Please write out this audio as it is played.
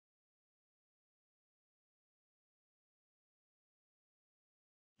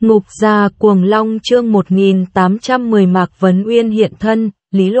Ngục gia cuồng long chương 1810 Mạc Vấn Uyên hiện thân,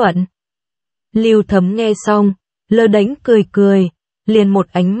 lý luận. Lưu Thấm nghe xong, lơ đễnh cười cười, liền một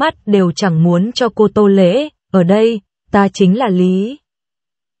ánh mắt đều chẳng muốn cho cô Tô Lễ, ở đây, ta chính là lý.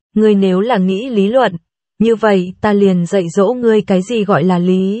 Ngươi nếu là nghĩ lý luận, như vậy ta liền dạy dỗ ngươi cái gì gọi là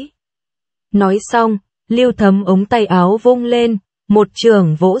lý. Nói xong, Lưu Thấm ống tay áo vung lên, một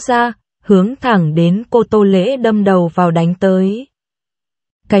chưởng vỗ ra, hướng thẳng đến cô Tô Lễ đâm đầu vào đánh tới.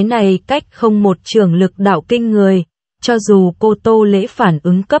 Cái này cách không một chưởng lực đạo kinh người, cho dù cô Tô Lễ phản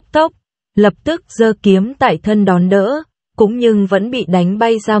ứng cấp tốc, lập tức giơ kiếm tại thân đón đỡ, cũng nhưng vẫn bị đánh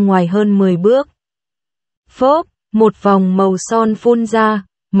bay ra ngoài hơn 10 bước. Phốp, một vòng màu son phun ra,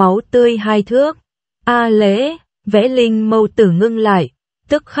 máu tươi 2 thước. A Lễ, Vẽ Linh mâu tử ngưng lại,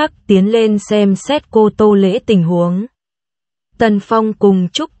 tức khắc tiến lên xem xét cô Tô Lễ tình huống. Tần Phong cùng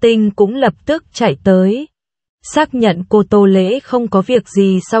Trúc Tinh cũng lập tức chạy tới. Xác nhận cô Tô Lễ không có việc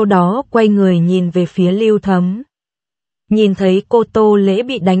gì, sau đó quay người nhìn về phía Lưu Thấm. Nhìn thấy cô Tô Lễ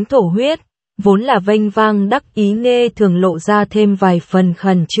bị đánh thổ huyết, vốn là vênh vang đắc ý Nghê Thường lộ ra thêm vài phần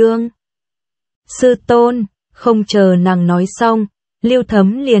khẩn trương. Sư tôn, không chờ nàng nói xong, Lưu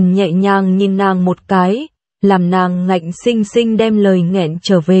Thấm liền nhẹ nhàng nhìn nàng một cái, làm nàng ngạnh sinh sinh đem lời nghẹn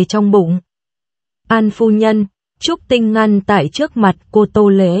trở về trong bụng. An phu nhân, Trúc Tinh ngăn tại trước mặt cô Tô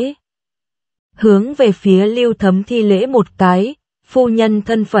Lễ. Hướng về phía Lưu Thấm thi lễ một cái, phu nhân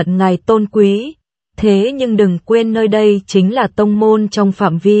thân phận ngài tôn quý, thế nhưng đừng quên nơi đây chính là tông môn trong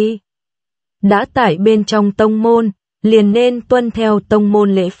phạm vi. Đã tại bên trong tông môn, liền nên tuân theo tông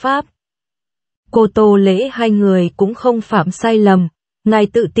môn lễ pháp. Cô Tô Lễ hai người cũng không phạm sai lầm, ngài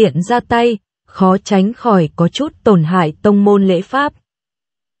tự tiện ra tay, khó tránh khỏi có chút tổn hại tông môn lễ pháp.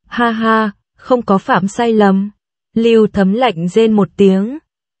 Ha ha, không có phạm sai lầm. Lưu Thấm lạnh rên một tiếng.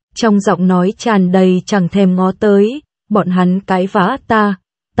 Trong giọng nói tràn đầy chẳng thèm ngó tới, bọn hắn cãi vã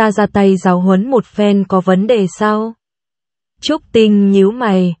ta ra tay giáo huấn một phen có vấn đề sao? Trúc Tinh nhíu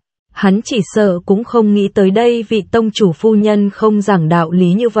mày, hắn chỉ sợ cũng không nghĩ tới đây vị tông chủ phu nhân không giảng đạo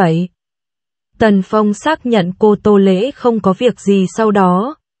lý như vậy. Tần Phong xác nhận cô Tô Lễ không có việc gì, sau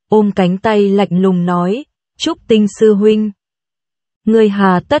đó, ôm cánh tay lạnh lùng nói, Trúc Tinh sư huynh. Người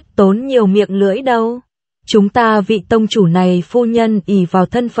hà tất tốn nhiều miệng lưỡi đâu. Chúng ta vị tông chủ này phu nhân ỷ vào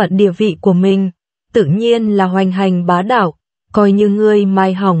thân phận địa vị của mình, tự nhiên là hoành hành bá đạo, coi như ngươi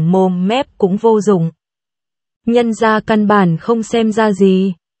mai hỏng mồm mép cũng vô dụng. Nhân ra căn bản không xem ra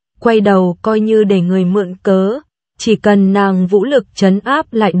gì, quay đầu coi như để người mượn cớ, chỉ cần nàng vũ lực trấn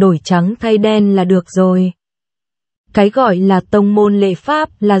áp lại đổi trắng thay đen là được rồi. Cái gọi là tông môn lễ pháp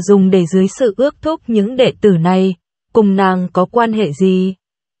là dùng để dưới sự ước thúc những đệ tử này, cùng nàng có quan hệ gì?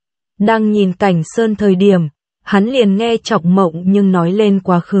 Đang nhìn cảnh sơn thời điểm, hắn liền nghe Trọng Mộng nhưng nói lên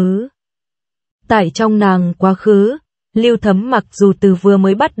quá khứ. Tại trong nàng quá khứ, Lưu Thấm mặc dù từ vừa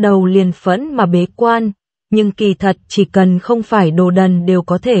mới bắt đầu liền phẫn mà bế quan, nhưng kỳ thật chỉ cần không phải đồ đần đều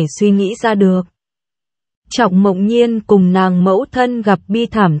có thể suy nghĩ ra được. Trọng Mộng Nhiên cùng nàng mẫu thân gặp bi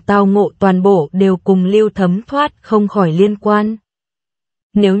thảm tao ngộ toàn bộ đều cùng Lưu Thấm thoát không khỏi liên quan.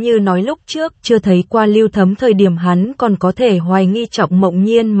 Nếu như nói lúc trước chưa thấy qua Lưu Thấm thời điểm hắn còn có thể hoài nghi Trọng Mộng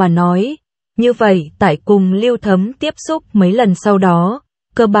Nhiên mà nói, như vậy tại cùng Lưu Thấm tiếp xúc mấy lần sau đó,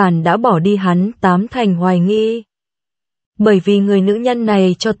 cơ bản đã bỏ đi hắn 8 thành hoài nghi. Bởi vì người nữ nhân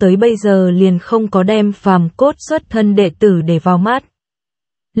này cho tới bây giờ liền không có đem phàm cốt xuất thân đệ tử để vào mắt.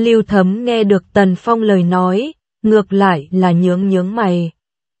 Lưu Thấm nghe được Tần Phong lời nói, ngược lại là nhướng mày.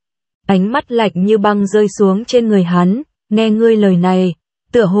 Ánh mắt lạnh như băng rơi xuống trên người hắn, nghe ngươi lời này,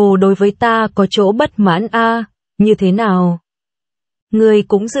 tựa hồ đối với ta có chỗ bất mãn a, như thế nào? Ngươi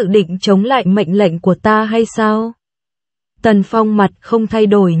cũng dự định chống lại mệnh lệnh của ta hay sao? Tần Phong mặt không thay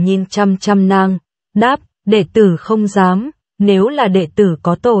đổi nhìn chăm chăm nàng, đáp, đệ tử không dám, nếu là đệ tử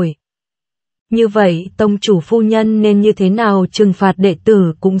có tội. Như vậy tông chủ phu nhân nên như thế nào trừng phạt đệ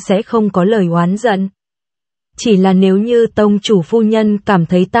tử cũng sẽ không có lời oán giận. Chỉ là nếu như tông chủ phu nhân cảm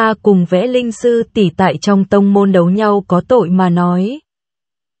thấy ta cùng Vẽ Linh sư tỷ tại trong tông môn đấu nhau có tội mà nói.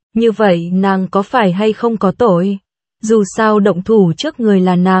 Như vậy nàng có phải hay không có tội? Dù sao động thủ trước người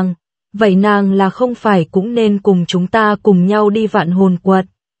là nàng, vậy nàng là không phải cũng nên cùng chúng ta cùng nhau đi vạn hồn quật.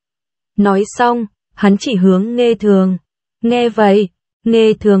 Nói xong, hắn chỉ hướng Nghê Thường. Nghe vậy,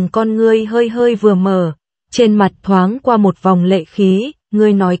 Nghê Thường con ngươi hơi vừa mở, trên mặt thoáng qua một vòng lệ khí,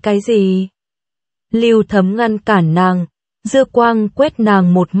 ngươi nói cái gì? Lưu Thấm ngăn cản nàng, dư quang quét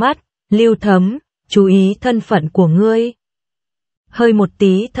nàng một mắt, Lưu Thấm, chú ý thân phận của ngươi. Hơi một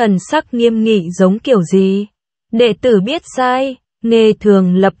tí thần sắc nghiêm nghị giống kiểu gì? Đệ tử biết sai, Nghê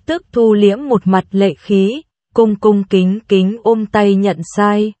Thường lập tức thu liễm một mặt lệ khí, cung kính ôm tay nhận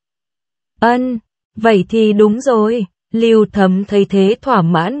sai. Ân, vậy thì đúng rồi, Lưu Thấm thấy thế thỏa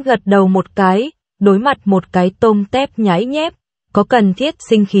mãn gật đầu một cái, đối mặt một cái tôm tép nhái nhép, có cần thiết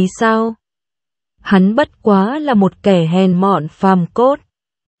sinh khí sao? Hắn bất quá là một kẻ hèn mọn phàm cốt.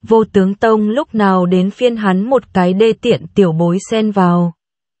 Vô Tướng Tông lúc nào đến phiên hắn một cái đê tiện tiểu bối xen vào.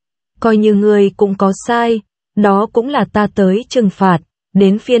 Coi như ngươi cũng có sai, đó cũng là ta tới trừng phạt,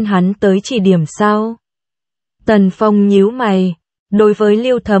 đến phiên hắn tới chỉ điểm sao? Tần Phong nhíu mày, đối với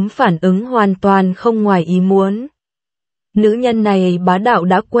Lưu Thấm phản ứng hoàn toàn không ngoài ý muốn. Nữ nhân này bá đạo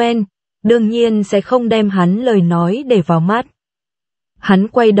đã quen, đương nhiên sẽ không đem hắn lời nói để vào mắt. Hắn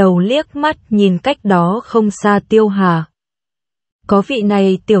quay đầu liếc mắt nhìn cách đó không xa Tiêu Hà. Có vị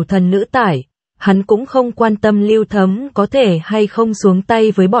này tiểu thần nữ tải, hắn cũng không quan tâm Lưu Thấm có thể hay không xuống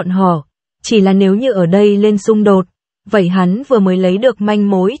tay với bọn họ, chỉ là nếu như ở đây lên xung đột, vậy hắn vừa mới lấy được manh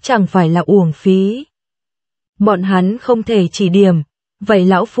mối chẳng phải là uổng phí. Bọn hắn không thể chỉ điểm, vậy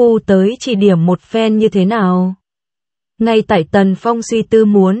lão phu tới chỉ điểm một phen như thế nào? Ngay tại Tần Phong suy tư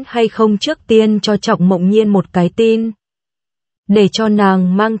muốn hay không trước tiên cho Trọng Mộng Nhiên một cái tin, để cho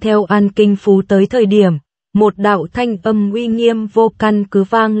nàng mang theo An Kinh Phú tới thời điểm, một đạo thanh âm uy nghiêm vô căn cứ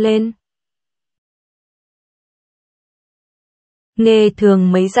vang lên. Nghe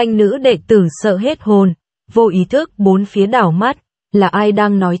thường mấy danh nữ đệ tử sợ hết hồn, vô ý thức bốn phía đảo mắt, là ai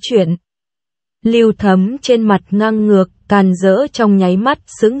đang nói chuyện? Lưu Thấm trên mặt ngang ngược, càn rỡ trong nháy mắt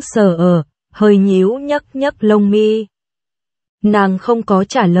sững sờ hơi nhíu nhấc lông mi. Nàng không có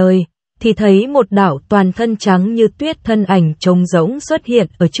trả lời, thì thấy một đạo toàn thân trắng như tuyết thân ảnh trống rỗng xuất hiện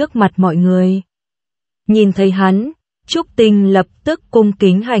ở trước mặt mọi người. Nhìn thấy hắn, Trúc Tinh lập tức cung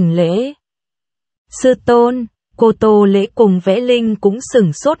kính hành lễ. Sư tôn, cô Tô Lễ cùng Vẽ Linh cũng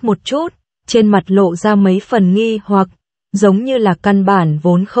sửng sốt một chút, trên mặt lộ ra mấy phần nghi hoặc, giống như là căn bản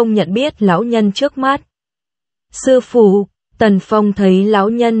vốn không nhận biết lão nhân trước mắt. Sư phụ, Tần Phong thấy lão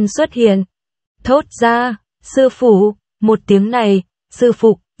nhân xuất hiện, thốt ra, sư phụ, một tiếng này, sư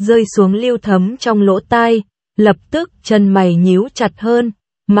phụ, rơi xuống Lưu Thấm trong lỗ tai, lập tức chân mày nhíu chặt hơn,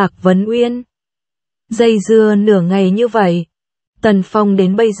 Mạc Vấn Uyên. Dây dưa nửa ngày như vậy, Tần Phong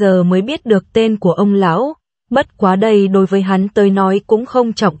đến bây giờ mới biết được tên của ông lão, bất quá đây đối với hắn tới nói cũng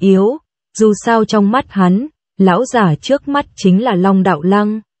không trọng yếu, dù sao trong mắt hắn, lão giả trước mắt chính là Long Đạo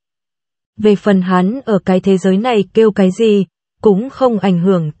Lăng. Về phần hắn ở cái thế giới này kêu cái gì, cũng không ảnh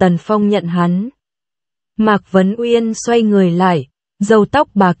hưởng Tần Phong nhận hắn. Mạc Vấn Uyên xoay người lại, râu tóc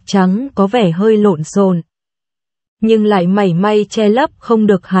bạc trắng có vẻ hơi lộn xộn, nhưng lại mảy may che lấp không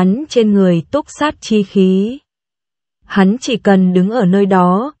được hắn trên người túc sát chi khí. Hắn chỉ cần đứng ở nơi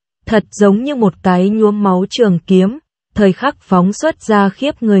đó, thật giống như một cái nhuốm máu trường kiếm, thời khắc phóng xuất ra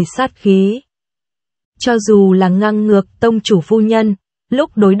khiếp người sát khí. Cho dù là ngang ngược tông chủ phu nhân,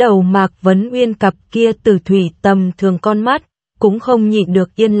 lúc đối đầu Mạc Vấn Uyên cặp kia tử thủy tầm thường con mắt, cũng không nhịn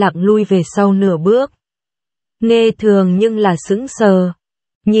được yên lặng lui về sau nửa bước. Nghe thường nhưng là sững sờ,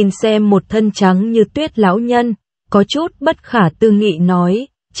 nhìn xem một thân trắng như tuyết lão nhân, có chút bất khả tư nghị nói,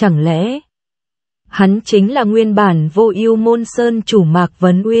 chẳng lẽ hắn chính là nguyên bản Vô Ưu Môn Sơn chủ Mạc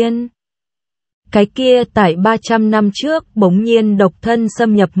Vấn Uyên? Cái kia tại 300 năm trước bỗng nhiên độc thân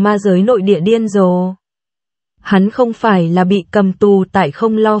xâm nhập ma giới nội địa điên rồ. Hắn không phải là bị cầm tù tại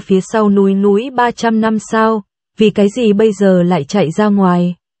Không Lo phía sau núi 300 năm sao, vì cái gì bây giờ lại chạy ra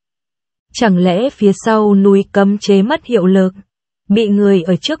ngoài? Chẳng lẽ phía sau núi cấm chế mất hiệu lực, bị người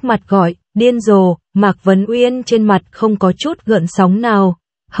ở trước mặt gọi điên rồ? Mạc Vấn Uyên trên mặt không có chút gợn sóng nào,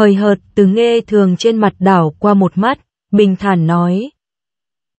 hời hợt từ Nghe thường trên mặt đảo qua một mắt, bình thản nói.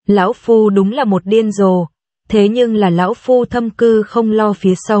 Lão phu đúng là một điên rồ, thế nhưng là lão phu thâm cư Không Lo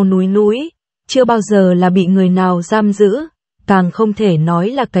phía sau núi, chưa bao giờ là bị người nào giam giữ, càng không thể nói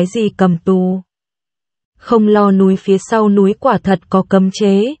là cái gì cầm tù. Không Lo núi phía sau núi quả thật có cấm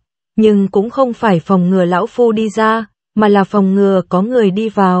chế, nhưng cũng không phải phòng ngừa lão phu đi ra, mà là phòng ngừa có người đi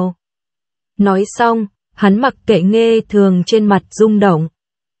vào. Nói xong, hắn mặc kệ Nghe thường trên mặt rung động,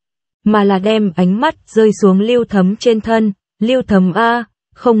 mà là đem ánh mắt rơi xuống Lưu Thấm trên thân. Lưu Thấm a,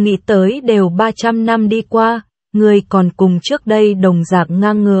 không nghĩ tới đều 300 năm đi qua, người còn cùng trước đây đồng dạng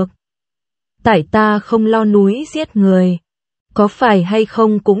ngang ngược. Tại ta Không Lo núi giết người, có phải hay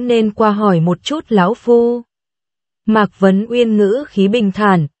không cũng nên qua hỏi một chút lão phu. Mạc Vấn Uyên ngữ khí bình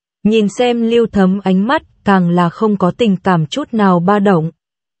thản, nhìn xem Lưu Thấm ánh mắt càng là không có tình cảm chút nào ba động.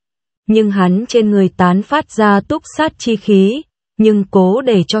 Nhưng hắn trên người tán phát ra túc sát chi khí, nhưng cố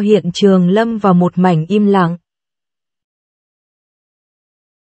để cho hiện trường lâm vào một mảnh im lặng.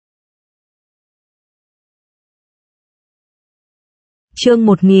 Chương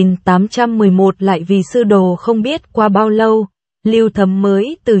 1811 lại vì sư đồ không biết qua bao lâu, Lưu Thấm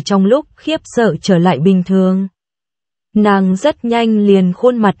mới từ trong lúc khiếp sợ trở lại bình thường. Nàng rất nhanh liền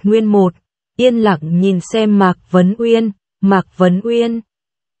khuôn mặt nguyên một, yên lặng nhìn xem Mạc Vấn Uyên. Mạc Vấn Uyên,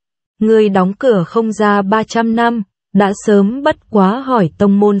 ngươi đóng cửa không ra 300 năm, đã sớm bất quá hỏi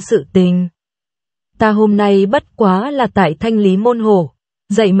tông môn sự tình. Ta hôm nay bất quá là tại thanh lý môn hộ,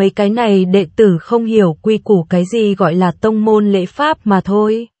 dạy mấy cái này đệ tử không hiểu quy củ cái gì gọi là tông môn lễ pháp mà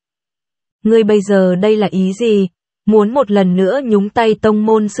thôi. Ngươi bây giờ đây là ý gì? Muốn một lần nữa nhúng tay tông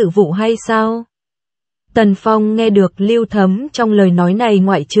môn sự vụ hay sao? Tần Phong nghe được Lưu Thấm trong lời nói này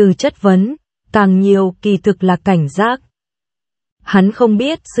ngoại trừ chất vấn, càng nhiều kỳ thực là cảnh giác. Hắn không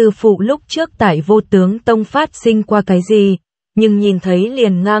biết sư phụ lúc trước tại Vô Tướng Tông phát sinh qua cái gì, nhưng nhìn thấy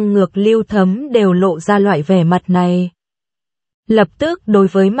liền ngang ngược Lưu Thấm đều lộ ra loại vẻ mặt này. Lập tức đối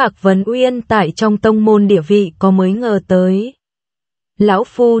với Mạc Vấn Uyên tại trong tông môn địa vị có mới ngờ tới. Lão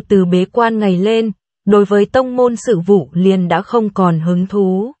Phu từ bế quan ngày lên, đối với tông môn sự vụ liền đã không còn hứng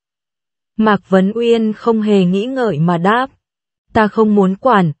thú. Mạc Vấn Uyên không hề nghĩ ngợi mà đáp. Ta không muốn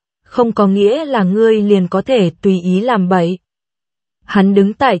quản, không có nghĩa là ngươi liền có thể tùy ý làm bậy. Hắn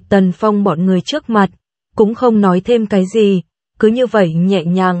đứng tại Tần Phong bọn người trước mặt, cũng không nói thêm cái gì, cứ như vậy nhẹ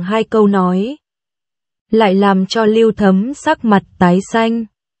nhàng hai câu nói. Lại làm cho Lưu Thấm sắc mặt tái xanh.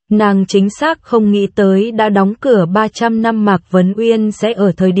 Nàng chính xác không nghĩ tới đã đóng cửa 300 năm Mạc Vấn Uyên sẽ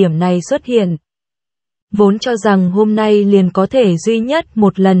ở thời điểm này xuất hiện. Vốn cho rằng hôm nay liền có thể duy nhất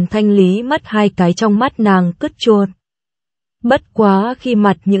một lần thanh lý mất hai cái trong mắt nàng cứt chuột. Bất quá khi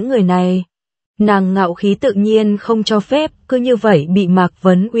mặt những người này, nàng ngạo khí tự nhiên không cho phép cứ như vậy bị Mạc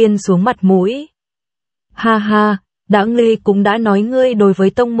Vấn Uyên xuống mặt mũi. Ha ha, đã ngươi cũng đã nói ngươi đối với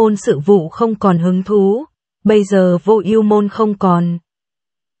tông môn sự vụ không còn hứng thú, bây giờ Vô Ưu môn không còn.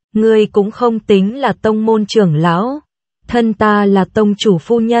 Ngươi cũng không tính là tông môn trưởng lão, thân ta là tông chủ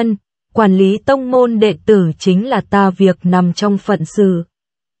phu nhân, quản lý tông môn đệ tử chính là ta việc nằm trong phận sự.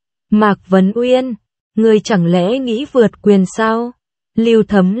 Mạc Vấn Uyên, ngươi chẳng lẽ nghĩ vượt quyền sao? Lưu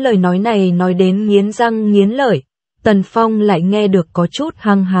Thấm lời nói này nói đến nghiến răng nghiến lợi, Tần Phong lại nghe được có chút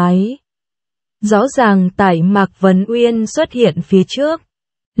hăng hái. Rõ ràng tại Mạc Vấn Uyên xuất hiện phía trước,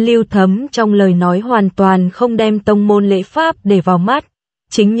 Lưu Thấm trong lời nói hoàn toàn không đem tông môn lễ pháp để vào mắt,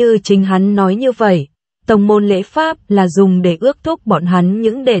 chính như chính hắn nói như vậy, tông môn lễ pháp là dùng để ước thúc bọn hắn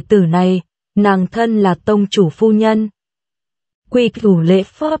những đệ tử này, nàng thân là tông chủ phu nhân. Quy củ lễ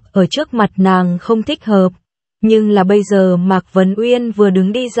pháp ở trước mặt nàng không thích hợp, nhưng là bây giờ Mạc Vấn Uyên vừa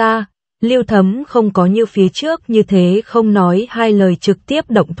đứng đi ra, Lưu Thấm không có như phía trước như thế không nói hai lời trực tiếp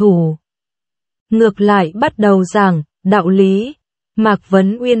động thủ. Ngược lại bắt đầu giảng đạo lý. Mạc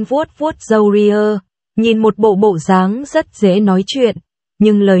Vấn Uyên vuốt vuốt râu ria, nhìn một bộ dáng rất dễ nói chuyện,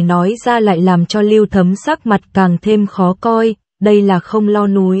 nhưng lời nói ra lại làm cho Lưu Thấm sắc mặt càng thêm khó coi, đây là không lo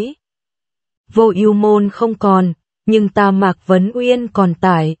núi. Vô Ưu môn không còn, nhưng ta Mạc Vấn Uyên còn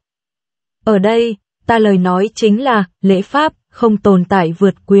tại. Ở đây, ta lời nói chính là lễ pháp, không tồn tại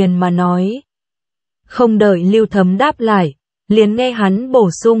vượt quyền mà nói. Không đợi Lưu Thấm đáp lại, liền nghe hắn bổ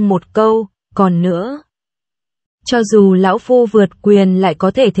sung một câu, còn nữa. Cho dù lão phu vượt quyền lại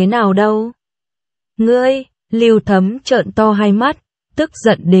có thể thế nào đâu. Ngươi, Lưu Thấm trợn to hai mắt, tức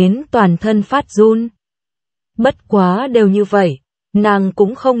giận đến toàn thân phát run. Bất quá đều như vậy, nàng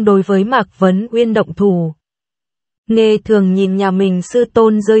cũng không đối với Mạc Vấn Uyên động thủ. Nghe thường nhìn nhà mình sư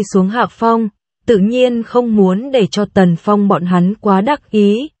tôn rơi xuống hạ phong, tự nhiên không muốn để cho Tần Phong bọn hắn quá đắc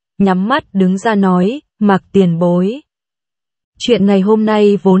ý, nhắm mắt đứng ra nói, Mạc tiền bối. Chuyện ngày hôm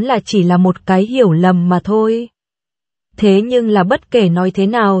nay vốn là chỉ là một cái hiểu lầm mà thôi. Thế nhưng là bất kể nói thế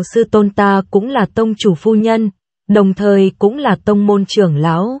nào sư tôn ta cũng là tông chủ phu nhân, đồng thời cũng là tông môn trưởng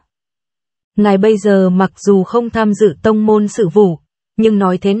lão. Ngài bây giờ mặc dù không tham dự tông môn sự vụ, nhưng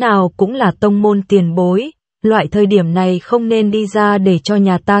nói thế nào cũng là tông môn tiền bối, loại thời điểm này không nên đi ra để cho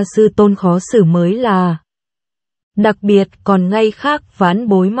nhà ta sư tôn khó xử mới là. Đặc biệt còn ngay khác vãn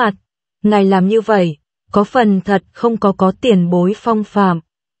bối mặt, ngài làm như vậy, có phần thật không có tiền bối phong phạm.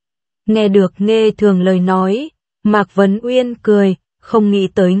 Nghe được nghe thường lời nói, Mạc Vấn Uyên cười, không nghĩ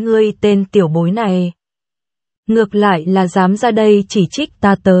tới ngươi tên tiểu bối này. Ngược lại là dám ra đây chỉ trích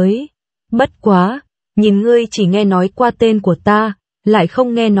ta tới. Bất quá, nhìn ngươi chỉ nghe nói qua tên của ta, lại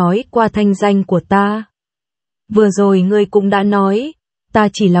không nghe nói qua thanh danh của ta. Vừa rồi ngươi cũng đã nói, ta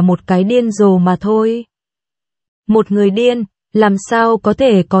chỉ là một cái điên rồ mà thôi. Một người điên, làm sao có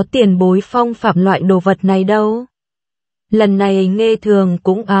thể có tiền bối phong phạm loại đồ vật này đâu. Lần này nghe thường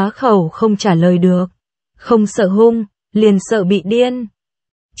cũng á khẩu không trả lời được. Không sợ hung, liền sợ bị điên.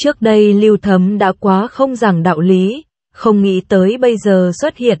 Trước đây Lưu Thấm đã quá không giảng đạo lý, không nghĩ tới bây giờ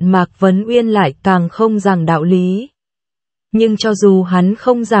xuất hiện Mạc Vấn Uyên lại càng không giảng đạo lý. Nhưng cho dù hắn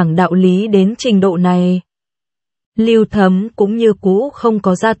không giảng đạo lý đến trình độ này, Lưu Thấm cũng như cũ không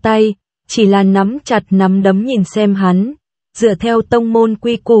có ra tay, chỉ là nắm chặt nắm đấm nhìn xem hắn, dựa theo tông môn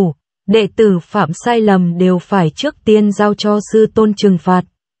quy củ, đệ tử phạm sai lầm đều phải trước tiên giao cho sư tôn trừng phạt.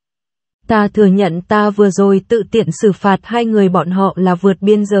 Ta thừa nhận ta vừa rồi tự tiện xử phạt hai người bọn họ là vượt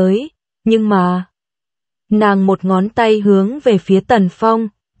biên giới, nhưng mà... Nàng một ngón tay hướng về phía Tần Phong,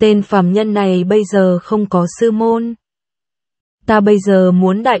 tên phàm nhân này bây giờ không có sư môn. Ta bây giờ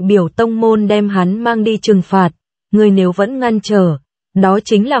muốn đại biểu tông môn đem hắn mang đi trừng phạt, người nếu vẫn ngăn trở, đó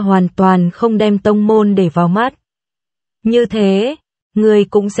chính là hoàn toàn không đem tông môn để vào mắt. Như thế, người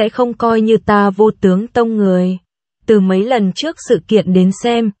cũng sẽ không coi như ta vô tướng tông người. Từ mấy lần trước sự kiện đến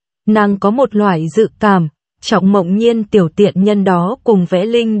xem, nàng có một loại dự cảm, Trọng Mộng Nhiên tiểu tiện nhân đó cùng Vẽ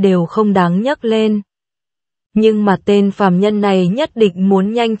Linh đều không đáng nhắc lên. Nhưng mà tên phàm nhân này nhất định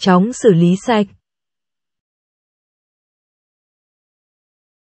muốn nhanh chóng xử lý sạch.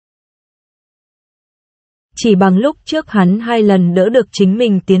 Chỉ bằng lúc trước hắn hai lần đỡ được chính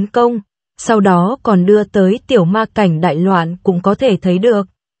mình tiến công, sau đó còn đưa tới tiểu ma cảnh đại loạn cũng có thể thấy được,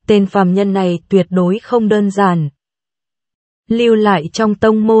 tên phàm nhân này tuyệt đối không đơn giản. Lưu lại trong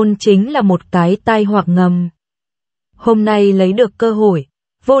tông môn chính là một cái tai họa ngầm. Hôm nay lấy được cơ hội,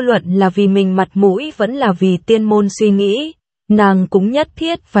 vô luận là vì mình mặt mũi vẫn là vì tiên môn suy nghĩ, nàng cũng nhất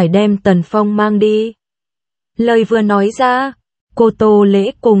thiết phải đem Tần Phong mang đi. Lời vừa nói ra, cô Tô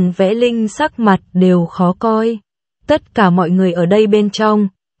Lễ cùng Vẽ Linh sắc mặt đều khó coi. Tất cả mọi người ở đây bên trong,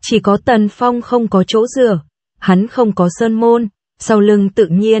 chỉ có Tần Phong không có chỗ dựa, hắn không có sơn môn, sau lưng tự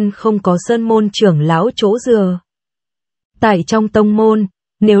nhiên không có sơn môn trưởng lão chỗ dựa. Tại trong tông môn,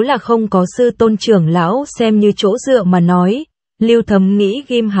 nếu là không có sư tôn trưởng lão xem như chỗ dựa mà nói, Lưu Thấm nghĩ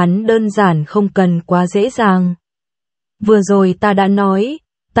ghim hắn đơn giản không cần quá dễ dàng. Vừa rồi ta đã nói,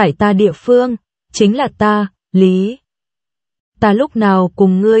 tại ta địa phương, chính là ta, Lý. Ta lúc nào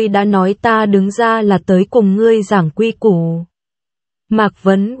cùng ngươi đã nói ta đứng ra là tới cùng ngươi giảng quy củ. Mạc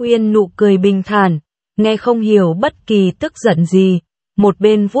Vấn Uyên nụ cười bình thản, nghe không hiểu bất kỳ tức giận gì, một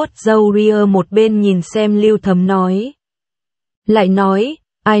bên vuốt râu ria một bên nhìn xem Lưu Thấm nói. Lại nói,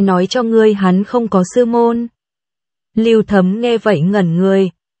 ai nói cho ngươi hắn không có sư môn? Lưu Thấm nghe vậy ngẩn người,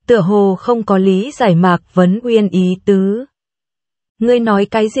 tựa hồ không có lý giải Mạc Vấn Uyên ý tứ. Ngươi nói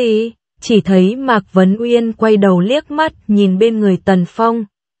cái gì? Chỉ thấy Mạc Vấn Uyên quay đầu liếc mắt nhìn bên người Tần Phong,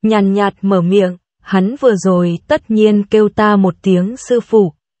 nhàn nhạt mở miệng, hắn vừa rồi tất nhiên kêu ta một tiếng sư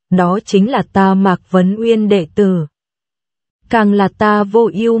phụ, đó chính là ta Mạc Vấn Uyên đệ tử. Càng là ta Vô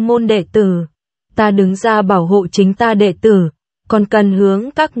Ưu môn đệ tử, ta đứng ra bảo hộ chính ta đệ tử, còn cần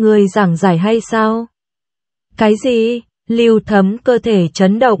hướng các ngươi giảng giải hay sao? Cái gì? Lưu Thấm cơ thể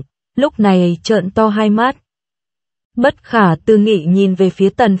chấn động, lúc này trợn to hai mắt. Bất khả tư nghị nhìn về phía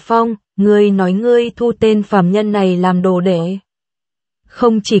Tần Phong, ngươi nói ngươi thu tên phàm nhân này làm đồ đệ.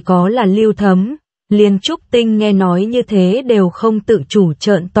 Không chỉ có là Lưu Thấm, liền Trúc Tinh nghe nói như thế đều không tự chủ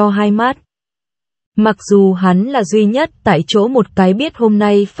trợn to hai mắt. Mặc dù hắn là duy nhất tại chỗ một cái biết hôm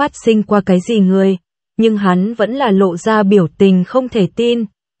nay phát sinh qua cái gì người, nhưng hắn vẫn là lộ ra biểu tình không thể tin,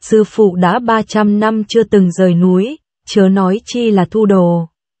 sư phụ đã 300 năm chưa từng rời núi, chớ nói chi là thu đồ.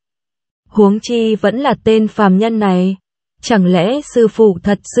 Huống chi vẫn là tên phàm nhân này, chẳng lẽ sư phụ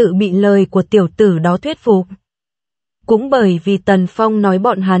thật sự bị lời của tiểu tử đó thuyết phục? Cũng bởi vì Tần Phong nói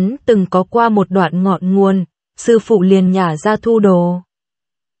bọn hắn từng có qua một đoạn ngọn nguồn, sư phụ liền nhả ra thu đồ.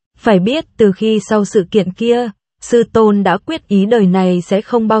 Phải biết từ khi sau sự kiện kia, sư tôn đã quyết ý đời này sẽ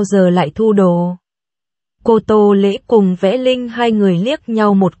không bao giờ lại thu đồ. Cô Tô Lễ cùng Vẽ Linh hai người liếc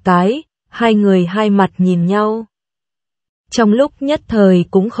nhau một cái, hai người hai mặt nhìn nhau. Trong lúc nhất thời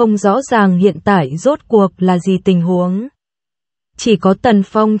cũng không rõ ràng hiện tại rốt cuộc là gì tình huống. Chỉ có Tần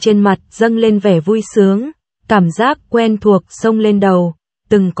Phong trên mặt dâng lên vẻ vui sướng, cảm giác quen thuộc xông lên đầu,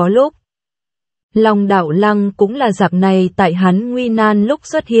 từng có lúc. Long Đạo Lăng cũng là dạng này tại hắn nguy nan lúc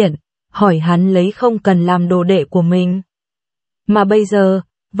xuất hiện, hỏi hắn lấy không cần làm đồ đệ của mình. Mà bây giờ,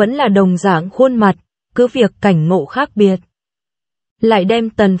 vẫn là đồng dạng khuôn mặt, cứ việc cảnh ngộ khác biệt. Lại đem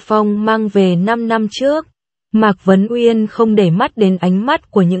Tần Phong mang về 5 năm trước, Mạc Vấn Uyên không để mắt đến ánh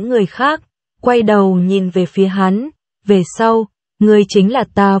mắt của những người khác, quay đầu nhìn về phía hắn, về sau, ngươi chính là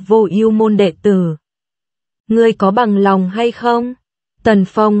ta Vô Ưu môn đệ tử. Ngươi có bằng lòng hay không? Tần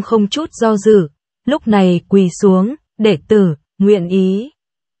Phong không chút do dự, lúc này quỳ xuống, đệ tử, nguyện ý.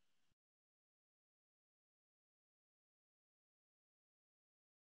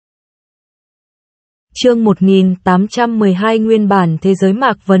 Chương 1812 nguyên bản thế giới.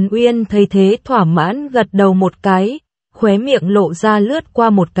 Mạc Vấn Uyên thấy thế thỏa mãn gật đầu một cái, khóe miệng lộ ra lướt qua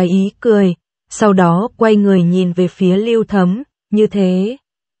một cái ý cười, sau đó quay người nhìn về phía Lưu Thấm, như thế.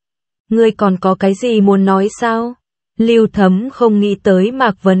 Ngươi còn có cái gì muốn nói sao? Lưu Thấm không nghĩ tới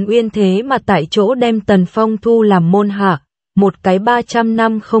Mạc Vấn Uyên thế mà tại chỗ đem Tần Phong thu làm môn hạ, một cái 300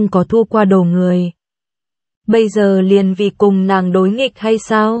 năm không có thu qua đồ người. Bây giờ liền vì cùng nàng đối nghịch hay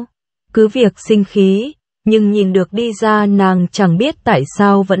sao? cứ việc sinh khí, nhưng nhìn được đi ra nàng chẳng biết tại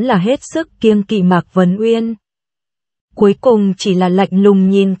sao vẫn là hết sức kiêng kỵ Mạc Vấn Uyên. Cuối cùng chỉ là lạnh lùng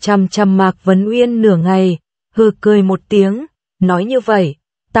nhìn chằm chằm Mạc Vấn Uyên nửa ngày, hừ cười một tiếng, nói như vậy,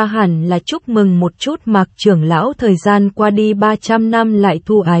 ta hẳn là chúc mừng một chút Mạc trưởng lão thời gian qua đi 300 năm lại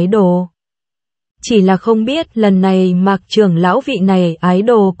thu ái đồ. Chỉ là không biết lần này Mạc trưởng lão vị này ái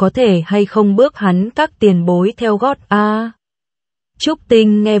đồ có thể hay không bước hắn các tiền bối theo gót a. Trúc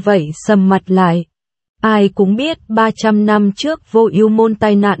Tinh nghe vậy sầm mặt lại. Ai cũng biết 300 năm trước Vô Ưu môn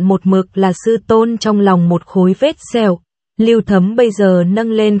tai nạn một mực là sư tôn trong lòng một khối vết sẹo, Lưu Thấm bây giờ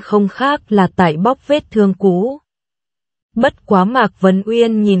nâng lên không khác là tại bóc vết thương cũ. Bất quá Mạc Vấn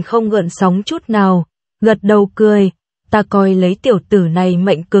Uyên nhìn không gợn sóng chút nào, gật đầu cười, ta coi lấy tiểu tử này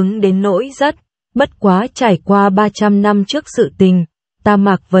mệnh cứng đến nỗi rất, bất quá trải qua 300 năm trước sự tình, ta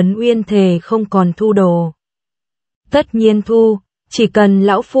Mạc Vấn Uyên thề không còn thu đồ. Tất nhiên thu, chỉ cần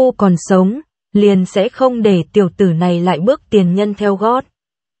lão phu còn sống, liền sẽ không để tiểu tử này lại bước tiền nhân theo gót.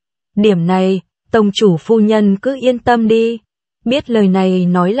 Điểm này, tông chủ phu nhân cứ yên tâm đi, biết lời này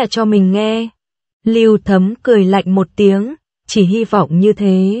nói là cho mình nghe. Lưu Thấm cười lạnh một tiếng, chỉ hy vọng như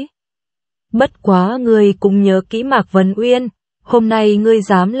thế. Bất quá ngươi cũng nhớ kỹ Mạc Vấn Uyên, hôm nay ngươi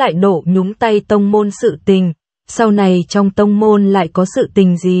dám lại đổ nhúng tay tông môn sự tình, sau này trong tông môn lại có sự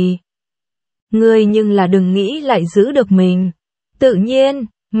tình gì? Ngươi nhưng là đừng nghĩ lại giữ được mình. Tự nhiên,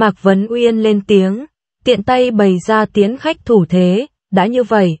 Mạc Vấn Uyên lên tiếng, tiện tay bày ra tiến khách thủ thế, đã như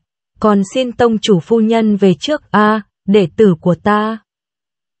vậy, còn xin tông chủ phu nhân về trước a, đệ tử của ta.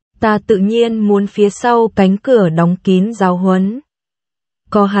 Ta tự nhiên muốn phía sau cánh cửa đóng kín giáo huấn.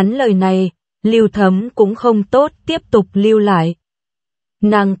 Có hắn lời này, Lưu Thấm cũng không tốt tiếp tục lưu lại.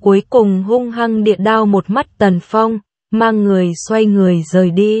 Nàng cuối cùng hung hăng địa đao một mắt Tần Phong, mang người xoay người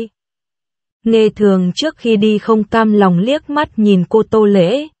rời đi. Nghê Thường trước khi đi không cam lòng liếc mắt nhìn cô Tô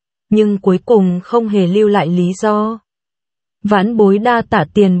Lễ, nhưng cuối cùng không hề lưu lại lý do. Vãn bối đa tạ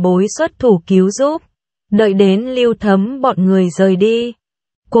tiền bối xuất thủ cứu giúp, đợi đến Lưu Thấm bọn người rời đi.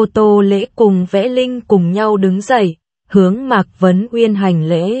 Cô Tô Lễ cùng Vẽ Linh cùng nhau đứng dậy, hướng Mạc Vấn Uyên hành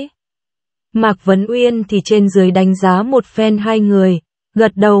lễ. Mạc Vấn Uyên thì trên dưới đánh giá một phen hai người,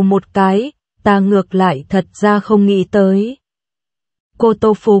 gật đầu một cái, ta ngược lại thật ra không nghĩ tới. Cô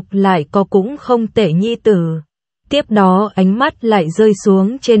Tô Phục lại có cũng không tệ nhi tử. Tiếp đó ánh mắt lại rơi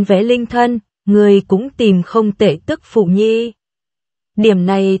xuống trên Vẽ Linh thân, người cũng tìm không tệ tức phụ nhi. Điểm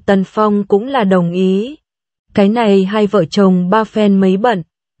này Tần Phong cũng là đồng ý. Cái này hai vợ chồng ba phen mấy bận,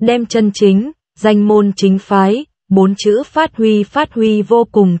 đem chân chính, danh môn chính phái, 4 chữ phát huy vô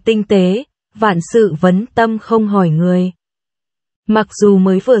cùng tinh tế, vạn sự vấn tâm không hỏi người. Mặc dù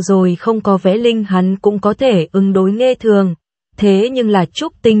mới vừa rồi không có Vẽ Linh hắn cũng có thể ứng đối Nghê Thường, thế nhưng là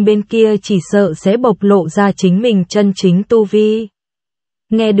Trúc Tinh bên kia chỉ sợ sẽ bộc lộ ra chính mình chân chính tu vi.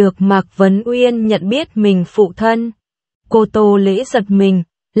 Nghe được Mạc Vấn Uyên nhận biết mình phụ thân, cô Tô Lễ giật mình,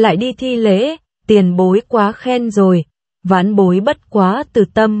 lại đi thi lễ, tiền bối quá khen rồi, vãn bối bất quá từ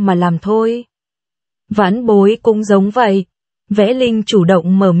tâm mà làm thôi. Vãn bối cũng giống vậy, Vẽ Linh chủ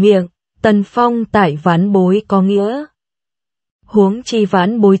động mở miệng, Tần Phong tại vãn bối có nghĩa. Huống chi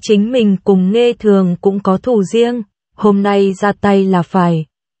vãn bối chính mình cùng Nghê Thường cũng có thù riêng, hôm nay ra tay là phải.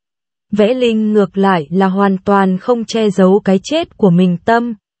 Vẽ Linh ngược lại là hoàn toàn không che giấu cái chết của mình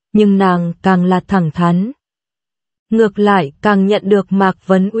tâm, nhưng nàng càng là thẳng thắn. Ngược lại càng nhận được Mạc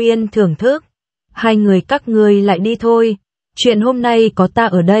Vấn Uyên thưởng thức. Hai người các ngươi lại đi thôi, chuyện hôm nay có ta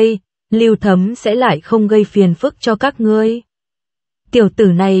ở đây, Lưu Thấm sẽ lại không gây phiền phức cho các ngươi. Tiểu tử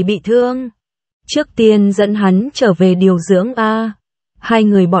này bị thương, trước tiên dẫn hắn trở về điều dưỡng a. Hai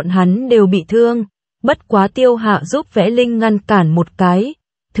người bọn hắn đều bị thương, bất quá Tiêu Hạ giúp Vẽ Linh ngăn cản một cái,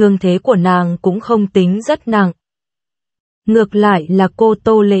 thương thế của nàng cũng không tính rất nặng. Ngược lại là cô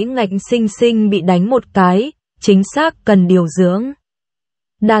Tô Lễ ngạnh sinh sinh bị đánh một cái, chính xác cần điều dưỡng.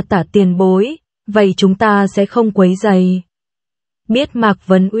 Đa tạ tiền bối, vậy chúng ta sẽ không quấy rầy. Biết Mạc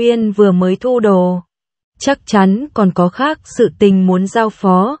Vấn Uyên vừa mới thu đồ, chắc chắn còn có khác sự tình muốn giao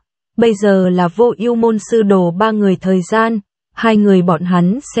phó. Bây giờ là Vô Ưu môn sư đồ ba người thời gian, hai người bọn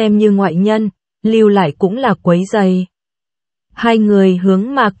hắn xem như ngoại nhân, lưu lại cũng là quấy rầy. Hai người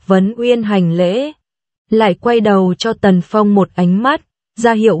hướng Mạc Vấn Uyên hành lễ, lại quay đầu cho Tần Phong một ánh mắt,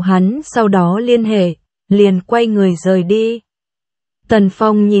 ra hiệu hắn sau đó liên hệ, liền quay người rời đi. Tần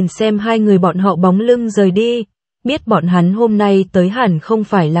Phong nhìn xem hai người bọn họ bóng lưng rời đi, biết bọn hắn hôm nay tới hẳn không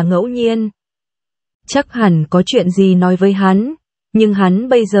phải là ngẫu nhiên. Chắc hẳn có chuyện gì nói với hắn, nhưng hắn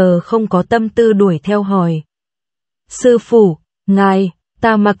bây giờ không có tâm tư đuổi theo hỏi. Sư phụ, ngài,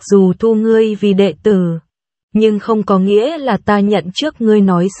 ta mặc dù thu ngươi vì đệ tử, nhưng không có nghĩa là ta nhận trước ngươi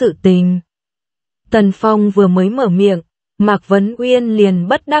nói sự tình. Tần Phong vừa mới mở miệng, Mạc Vấn Uyên liền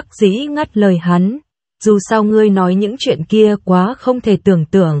bất đắc dĩ ngắt lời hắn, dù sao ngươi nói những chuyện kia quá không thể tưởng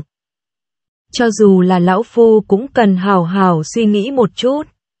tượng. Cho dù là lão phu cũng cần hào hào suy nghĩ một chút.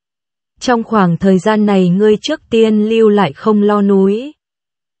 Trong khoảng thời gian này ngươi trước tiên lưu lại không lo núi.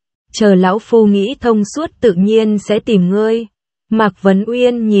 Chờ lão phu nghĩ thông suốt tự nhiên sẽ tìm ngươi. Mạc Vấn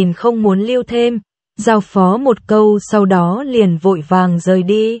Uyên nhìn không muốn lưu thêm, giao phó một câu sau đó liền vội vàng rời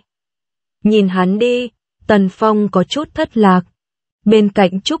đi. Nhìn hắn đi, Tần Phong có chút thất lạc. Bên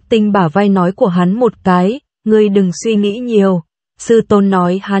cạnh Trúc Tinh bả vai nói của hắn một cái, ngươi đừng suy nghĩ nhiều. Sư tôn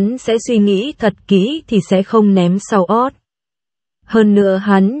nói hắn sẽ suy nghĩ thật kỹ thì sẽ không ném sau ót. Hơn nữa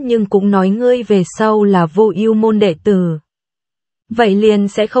hắn nhưng cũng nói ngươi về sau là Vô Ưu môn đệ tử. Vậy liền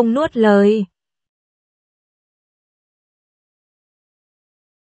sẽ không nuốt lời.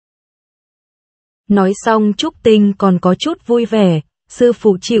 Nói xong Trúc Tinh còn có chút vui vẻ, sư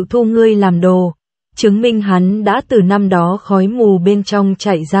phụ chịu thu ngươi làm đồ, chứng minh hắn đã từ năm đó khói mù bên trong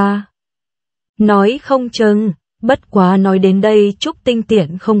chạy ra. Nói không chừng, bất quá nói đến đây Trúc Tinh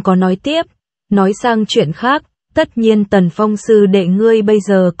tiện không có nói tiếp, nói sang chuyện khác, tất nhiên Tần Phong sư đệ ngươi bây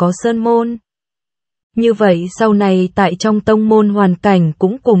giờ có sơn môn. Như vậy sau này tại trong tông môn hoàn cảnh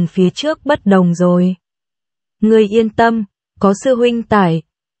cũng cùng phía trước bất đồng rồi. Ngươi yên tâm, có sư huynh tại,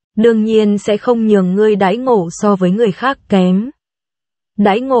 đương nhiên sẽ không nhường ngươi đãi ngộ so với người khác kém.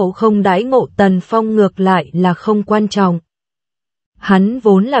 Đãi ngộ không đãi ngộ Tần Phong ngược lại là không quan trọng. Hắn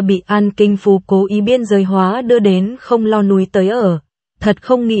vốn là bị An Kinh Phú cố ý biên giới hóa đưa đến không lo núi tới ở, thật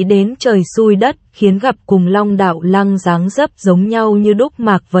không nghĩ đến trời xui đất khiến gặp cùng Long Đạo Lăng dáng dấp giống nhau như đúc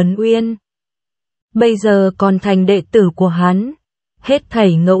Mạc Vấn Uyên. Bây giờ còn thành đệ tử của hắn, hết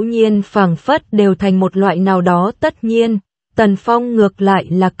thảy ngẫu nhiên phảng phất đều thành một loại nào đó tất nhiên. Tần Phong ngược lại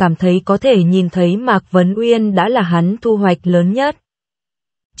là cảm thấy có thể nhìn thấy Mạc Vấn Uyên đã là hắn thu hoạch lớn nhất.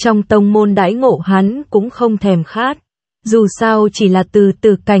 Trong tông môn đãi ngộ hắn cũng không thèm khát, dù sao chỉ là từ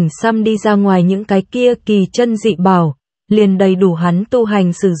tử cảnh xăm đi ra ngoài những cái kia kỳ chân dị bảo, liền đầy đủ hắn tu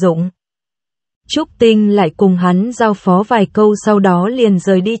hành sử dụng. Trúc Tinh lại cùng hắn giao phó vài câu sau đó liền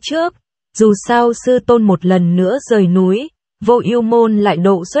rời đi trước, dù sao sư tôn một lần nữa rời núi, Vô Ưu môn lại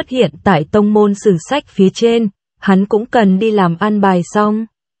độ xuất hiện tại tông môn sử sách phía trên, hắn cũng cần đi làm an bài xong.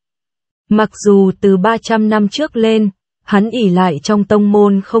 Mặc dù từ 300 năm trước lên, hắn ỷ lại trong tông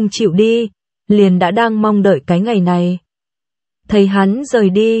môn không chịu đi, liền đã đang mong đợi cái ngày này. Thấy hắn rời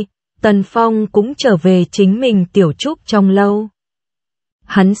đi, Tần Phong cũng trở về chính mình tiểu trúc trong lâu.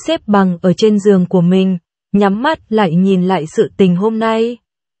 Hắn xếp bằng ở trên giường của mình, nhắm mắt lại nhìn lại sự tình hôm nay.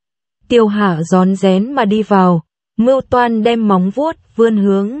 Tiêu Hạ rón rén mà đi vào, mưu toan đem móng vuốt vươn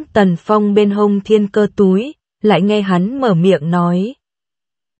hướng Tần Phong bên hông thiên cơ túi, lại nghe hắn mở miệng nói.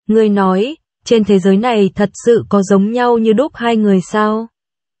 Ngươi nói, trên thế giới này thật sự có giống nhau như đúc hai người sao?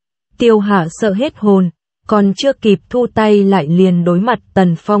 Tiêu Hạ sợ hết hồn, còn chưa kịp thu tay lại liền đối mặt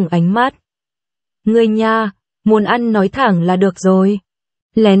Tần Phong ánh mắt. Ngươi nha, muốn ăn nói thẳng là được rồi.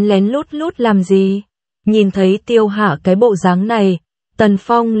 Lén lén lút lút làm gì? Nhìn thấy Tiêu Hạ cái bộ dáng này, Tần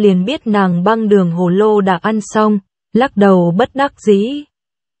Phong liền biết nàng băng đường hồ lô đã ăn xong, lắc đầu bất đắc dĩ.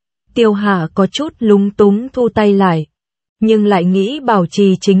 Tiêu Hạ có chút lúng túng thu tay lại, nhưng lại nghĩ bảo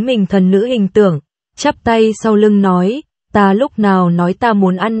trì chính mình thần nữ hình tượng, chắp tay sau lưng nói, ta lúc nào nói ta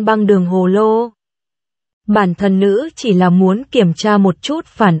muốn ăn băng đường hồ lô. Bản thần nữ chỉ là muốn kiểm tra một chút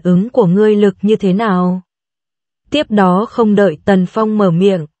phản ứng của ngươi lực như thế nào. Tiếp đó không đợi Tần Phong mở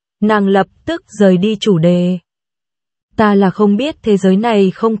miệng, nàng lập tức rời đi chủ đề. Ta là không biết thế giới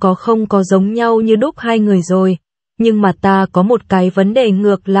này không có giống nhau như đúc hai người rồi, nhưng mà ta có một cái vấn đề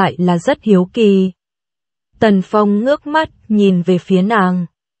ngược lại là rất hiếu kỳ. Tần Phong ngước mắt nhìn về phía nàng.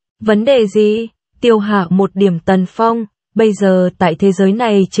 Vấn đề gì? Tiêu Hạ một điểm Tần Phong, bây giờ tại thế giới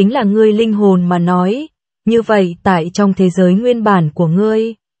này chính là ngươi linh hồn mà nói, như vậy tại trong thế giới nguyên bản của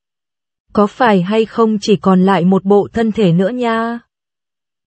ngươi, có phải hay không chỉ còn lại một bộ thân thể nữa nha?